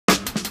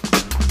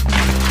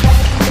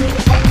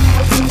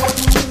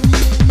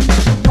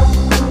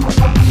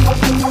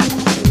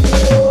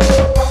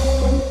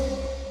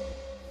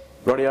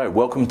go.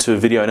 Welcome to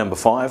video number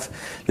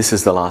 5. This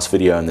is the last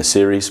video in the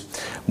series.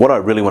 What I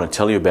really want to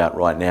tell you about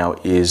right now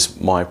is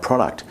my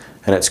product,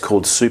 and it's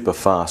called Super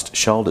Fast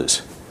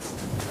Shoulders.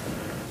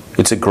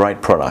 It's a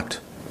great product,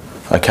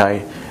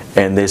 okay?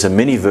 And there's a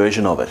mini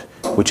version of it,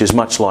 which is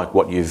much like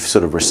what you've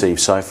sort of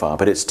received so far,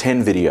 but it's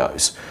 10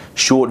 videos,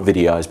 short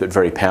videos, but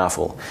very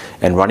powerful,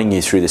 and running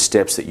you through the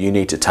steps that you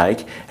need to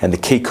take and the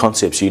key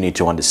concepts you need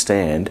to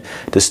understand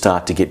to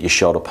start to get your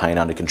shoulder pain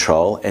under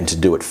control and to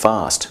do it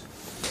fast.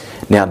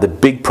 Now the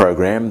big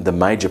program, the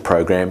major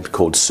program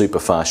called Super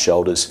Fast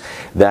Shoulders,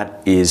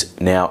 that is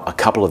now a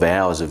couple of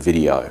hours of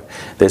video.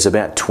 There's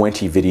about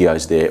 20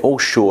 videos there, all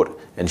short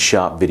and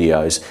sharp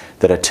videos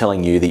that are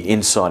telling you the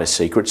insider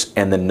secrets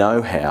and the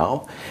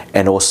know-how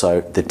and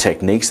also the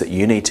techniques that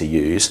you need to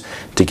use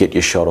to get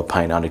your shoulder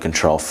pain under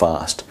control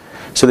fast.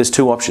 So there's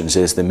two options.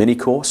 There's the mini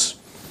course,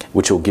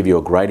 which will give you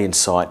a great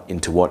insight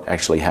into what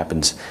actually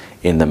happens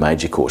in the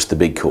major course, the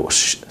big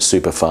course,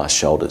 Super Fast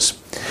Shoulders.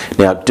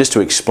 Now, just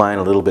to explain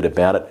a little bit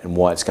about it and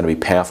why it's going to be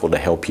powerful to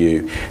help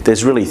you,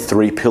 there's really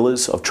 3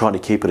 pillars of trying to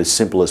keep it as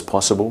simple as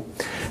possible.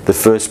 The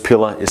first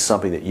pillar is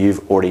something that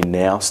you've already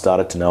now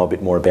started to know a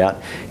bit more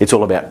about. It's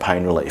all about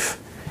pain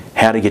relief.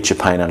 How to get your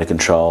pain under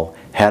control,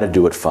 how to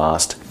do it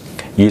fast,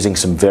 using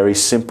some very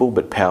simple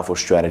but powerful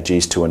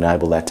strategies to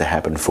enable that to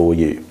happen for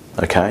you.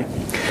 Okay?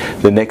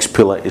 The next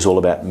pillar is all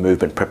about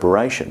movement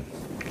preparation.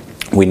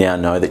 We now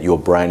know that your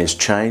brain is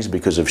changed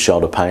because of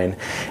shoulder pain,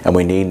 and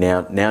we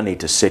now need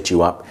to set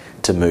you up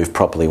to move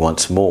properly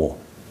once more.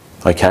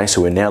 Okay,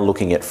 so we're now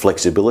looking at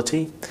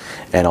flexibility,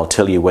 and I'll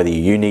tell you whether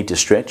you need to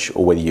stretch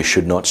or whether you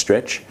should not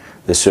stretch.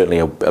 There's certainly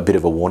a bit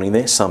of a warning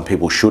there. Some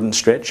people shouldn't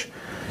stretch.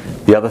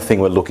 The other thing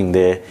we're looking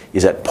there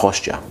is at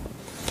posture.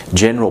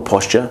 General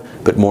posture,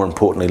 but more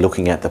importantly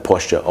looking at the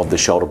posture of the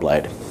shoulder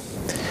blade.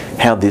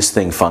 How this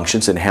thing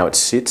functions and how it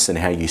sits and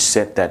how you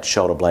set that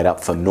shoulder blade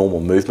up for normal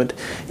movement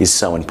is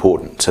so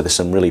important. So there's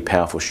some really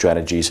powerful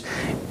strategies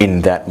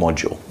in that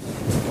module.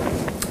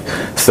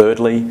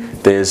 Thirdly,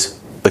 there's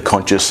the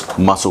conscious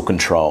muscle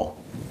control.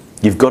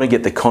 You've got to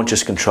get the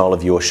conscious control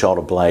of your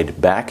shoulder blade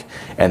back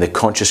and the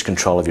conscious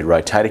control of your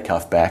rotator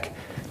cuff back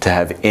to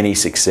have any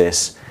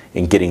success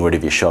in getting rid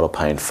of your shoulder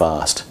pain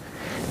fast.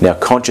 Now,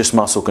 conscious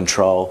muscle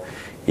control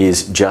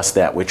is just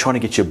that. We're trying to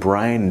get your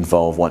brain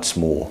involved once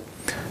more.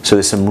 So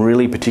there's some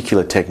really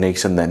particular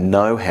techniques and the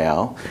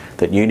know-how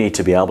that you need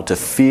to be able to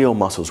feel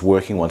muscles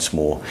working once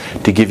more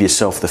to give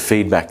yourself the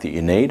feedback that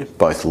you need,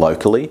 both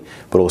locally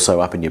but also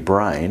up in your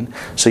brain,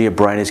 so your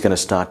brain is going to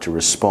start to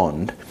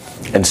respond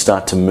and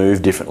start to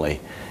move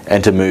differently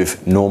and to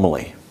move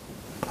normally.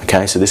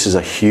 Okay, so this is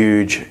a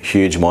huge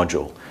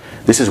module.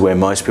 This is where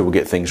most people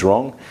get things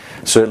wrong.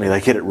 Certainly they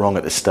get it wrong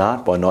at the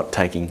start by not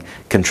taking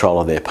control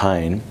of their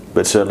pain,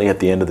 but certainly at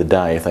the end of the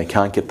day, if they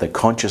can't get the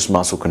conscious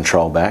muscle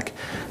control back,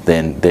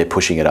 then they're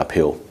pushing it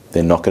uphill.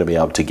 They're not going to be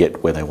able to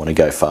get where they want to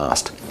go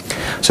fast.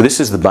 So this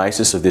is the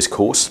basis of this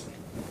course.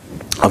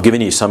 I've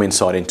given you some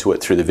insight into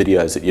it through the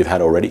videos that you've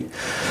had already.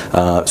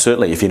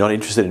 Certainly, if you're not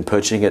interested in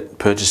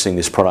purchasing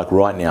this product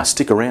right now,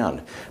 stick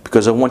around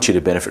because I want you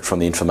to benefit from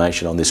the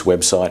information on this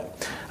website.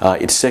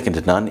 It's second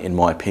to none, in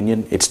my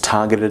opinion. It's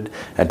targeted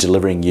at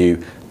delivering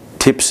you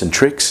tips and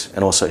tricks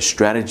and also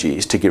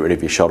strategies to get rid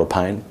of your shoulder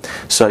pain.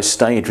 So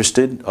stay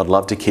interested. I'd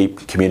love to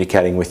keep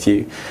communicating with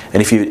you.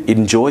 And if you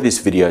enjoy this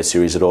video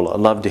series at all, I'd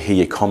love to hear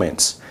your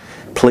comments.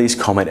 Please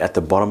comment at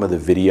the bottom of the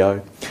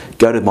video.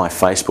 Go to my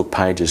Facebook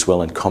page as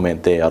well and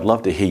comment there. I'd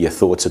love to hear your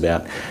thoughts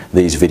about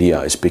these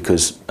videos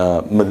because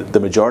the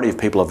majority of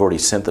people I've already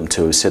sent them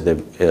to have said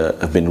they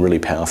have been really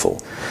powerful.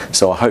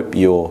 So I hope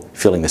you're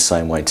feeling the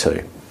same way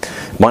too.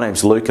 My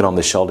name's Luke and I'm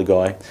the Shoulder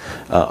Guy.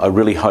 I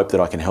really hope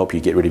that I can help you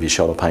get rid of your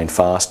shoulder pain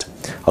fast.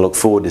 I look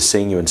forward to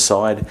seeing you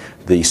inside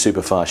the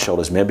Super Fast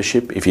Shoulders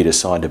membership if you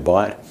decide to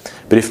buy it.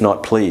 But if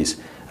not,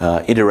 please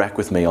interact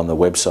with me on the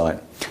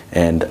website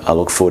and I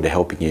look forward to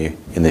helping you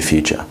in the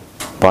future.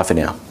 Bye for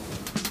now.